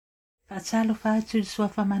Whaatalo whaatu sua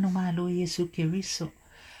whamanu malo Iesu Keriso.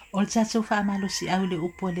 O le tatou whaamalo si au le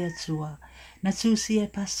upu o le atua. Na Tusi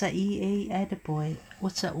Paia ai the boy.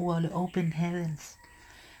 Ua o le open heavens.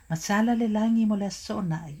 Matala le langi mo le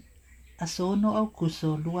TOONAI. Asono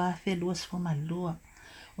AOKUSO lua fe luas fomalua.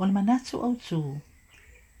 O le Manatu Autu.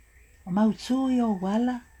 O Mautu I o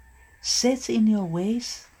wala. Set in your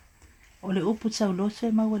ways. O le upu tau loto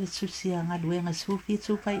e maua le tusi a ngaluenga sufi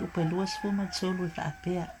tupai upe luas fomaltolu I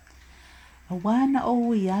whaapea. A wana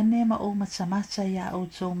o iane ma o matamata ia o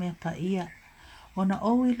tō mea paia. O na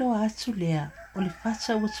o ilo atu lea o le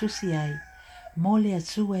fata ua tusi ai. Mo le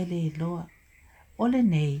atua I le iloa. O le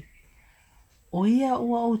nei. O ia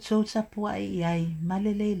ua o tō tapua'I ai ma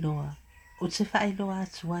le iloa. O te whaailoa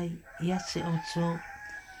atu ai ia te o tō.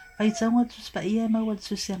 Faitaunga Tusi Paia maua le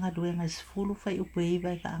tusi anga luenga sifulu fai upe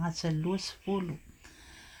iwa I angata lua sifulu.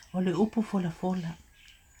 O le Upu Folafola.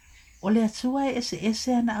 O le atua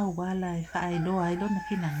ese ana awala e whaailoa ailo na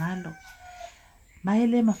fina ngalo. Mai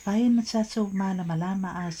le mawhai na tatou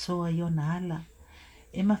malama a soa I ona ala.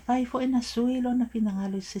 E mawhai fo ina sui lo na fina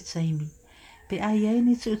ngalo I se taimi. Pe ai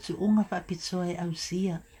ni te utu'unga whaapitoa e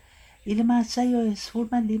ausia. I le mātai o e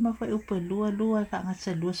sfulma lima fo e upo lua e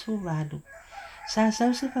whaangata lua sfuvalu. Sa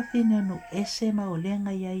sau se whawhine onu ese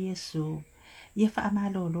maolenga ia Iesu. Ia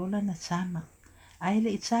whaamalo lola na tama. Ai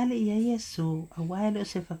le itale ia Iesu a waele o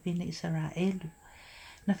se whawhine Israelu.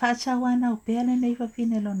 Na whaatawana o peale nei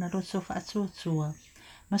whawhine lo na roto whaatuatua.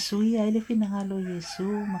 Masuia ele finangalo Iesu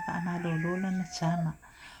ma whaamalo lola na tama.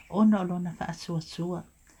 Ona o lona whaatuatua.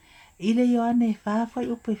 Ile Ioane e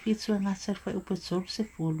whaafai upo e fitu e ngatar whai upo tolu se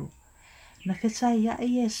fulu. Na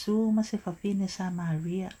fetaia'I Iesu ma se whawhine sa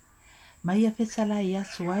Maria. Ma ia fetāla'I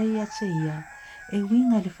atu ai ate ia. E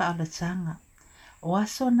winga le whaalatanga. O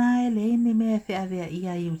aso na le ini mea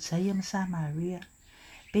feaveai'a I utaia ma sa Maria.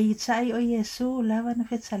 Peita'I o Iesu lava na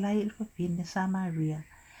fetāla'I le whawhine sa Maria.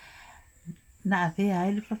 Na avea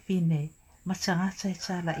ai le whawhine. Ma tangata e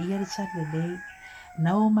tala'ia le Talalelei I.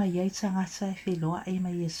 Na o mai ai tangata e feiloa'I ma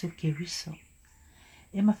Iesu Keriso.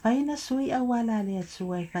 E mawhaina sui a wala le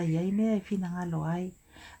atua e whai ai mea e finangalo ai.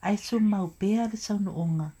 Ai tu maupea le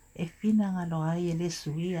taunu'uga e finangalo ai e le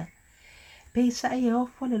suia. Peita'I e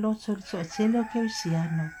ofo le loto le to'atele o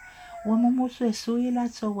kerisiano. Ua mumusu e sui la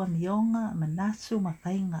to wa mionga manatu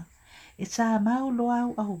mawhainga. E tā mau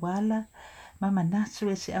loa au wala ma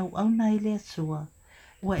manatu e se au na I le atua.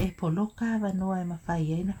 Ua e poloka wanoa e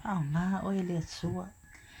mawhai ai na whaonga o e le atua.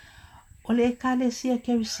 O le Ekalesia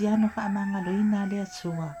kerisiano whaamangaloina le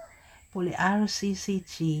atua. Po le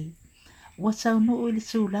RCCG. Ua taunu'u I le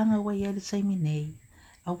tūlanga wa ia le taiminei.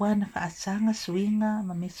 A wana whaatanga suinga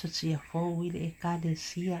ma mesotia fōu I le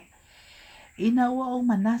Ekalesia. Ina ua o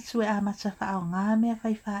manatu e amata whaonga mea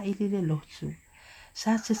whaifa'ili le lotu.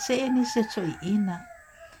 Sa tete'e ni se toi ina.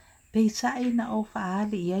 Peita'I na o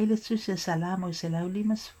whaali I le tusi salamo I se lau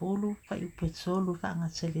 5 whai upe tolu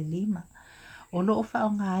whaangatele 5. O loo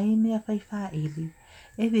whaonga ai mea whaifa'ili.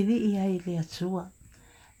 E vivi'I ai le atua.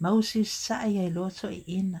 Mausi usitata'i ai loto I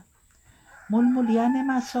ina. Mulmuliane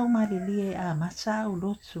mātou malilie a mata au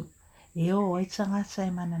lotu. E o ai tangata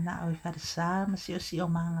e manana'o e Falesa ma si o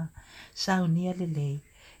manga saunia le lei.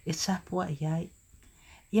 E tapua'I ai.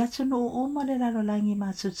 I atunu'u mo le lalolangi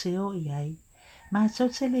mātou te o I ai.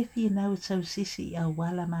 Mātou te le whinau tau sisi I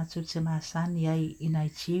awala mātou te māsani ai I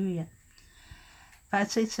Nigeria.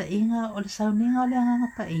 Whaataita inga o le sauninga o le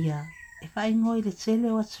Agaga Paia. E whaingo I le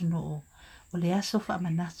tele o atunu'u. O le aso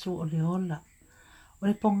whaamanatu o le ola. O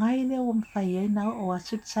le pongai le o mwhaiena o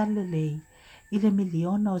atu Talalelei I le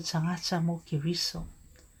miliona o tangata mo Keriso.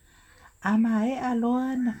 Ama e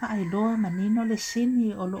aloa na whaailoa manino le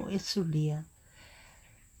sini o lo etulia.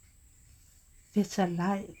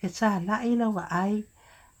 Fetāla'I lawa ai.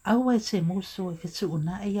 Aua e te muso e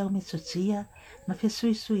fetu'una'I au metotia. Ma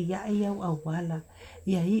fesuia'I au awala.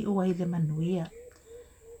 Ia I ua I le manuia.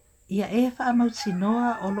 Ia e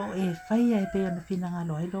whaamautinoa o lo e whaia e peo na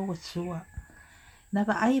finangalo ai lo atua. Na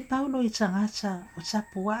ai Paulo I tangata o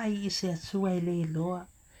tapua'I I se atua I le iloa.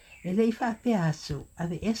 E le I whaapea atu,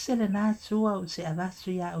 ave ese le nā atua o se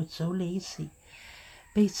avatu ia o tau le isi.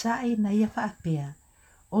 Peita'I na ia whaapea,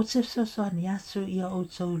 o te sosoani atu ia o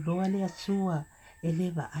tau loa le atua e le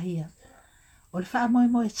va'aia. O le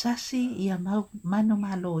whaamoe e tasi ia manu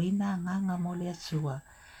malo ina nganga mo le atua.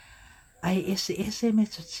 Ai ese me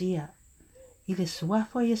totia. I le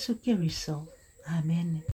suafo Iesu Keriso. Amen.